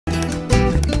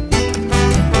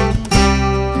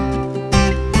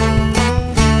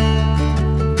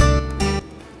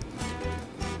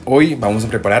Hoy vamos a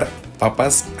preparar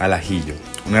papas al ajillo,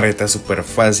 una receta súper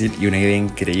fácil y una idea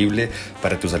increíble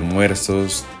para tus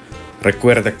almuerzos.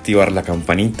 Recuerda activar la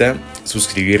campanita,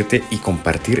 suscribirte y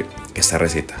compartir esta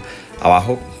receta.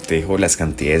 Abajo te dejo las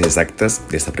cantidades exactas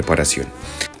de esta preparación.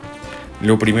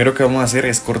 Lo primero que vamos a hacer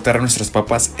es cortar nuestras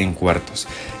papas en cuartos.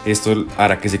 Esto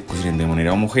hará que se cocinen de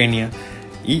manera homogénea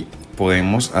y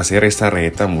podemos hacer esta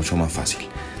receta mucho más fácil.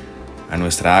 A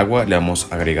nuestra agua le vamos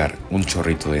a agregar un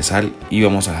chorrito de sal y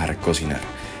vamos a dejar cocinar.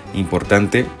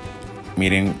 Importante,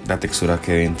 miren la textura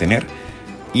que deben tener.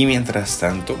 Y mientras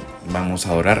tanto vamos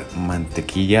a dorar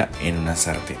mantequilla en una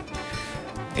sartén.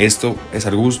 Esto es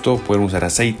al gusto, pueden usar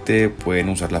aceite, pueden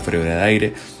usar la freidora de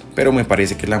aire, pero me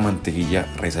parece que la mantequilla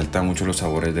resalta mucho los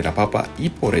sabores de la papa y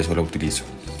por eso la utilizo.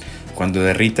 Cuando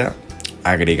derrita,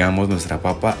 agregamos nuestra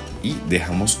papa y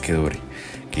dejamos que dore,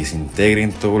 que se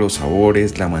integren todos los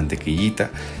sabores, la mantequillita,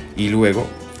 y luego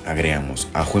agregamos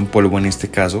ajo en polvo, en este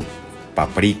caso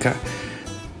paprika,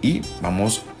 y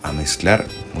vamos a mezclar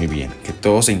muy bien, que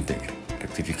todo se integre.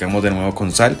 Rectificamos de nuevo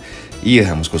con sal y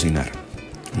dejamos cocinar.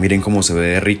 Miren cómo se ve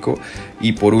de rico.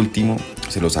 Y por último,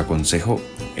 se los aconsejo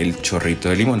el chorrito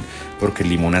de limón, porque el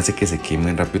limón hace que se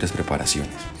quemen rápido las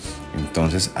preparaciones.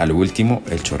 Entonces, al último,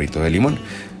 el chorrito de limón.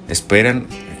 Esperan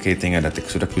que tenga la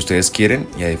textura que ustedes quieren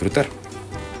y a disfrutar.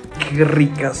 Qué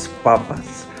ricas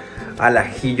papas al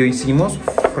ajillo hicimos.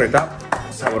 Receta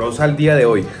sabrosa el día de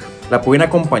hoy. La pueden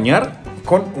acompañar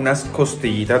con unas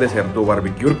costillitas de cerdo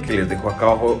barbecue que les dejo acá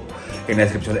abajo en la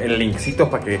descripción el linkcito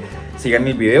para que sigan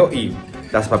el video. Y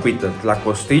las papitas, la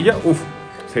costilla,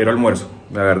 cero almuerzo,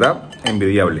 la verdad,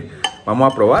 envidiable.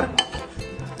 Vamos a probar.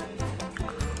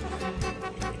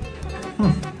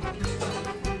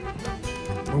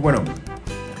 Muy bueno.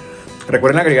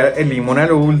 Recuerden agregar el limón a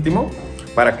lo último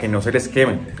para que no se les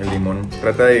queme. El limón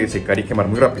trata de secar y quemar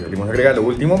muy rápido. El limón se agrega a lo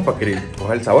último para que le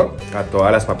coja el sabor a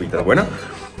todas las papitas. Bueno,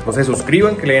 entonces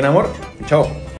suscriban, que le den amor y chao.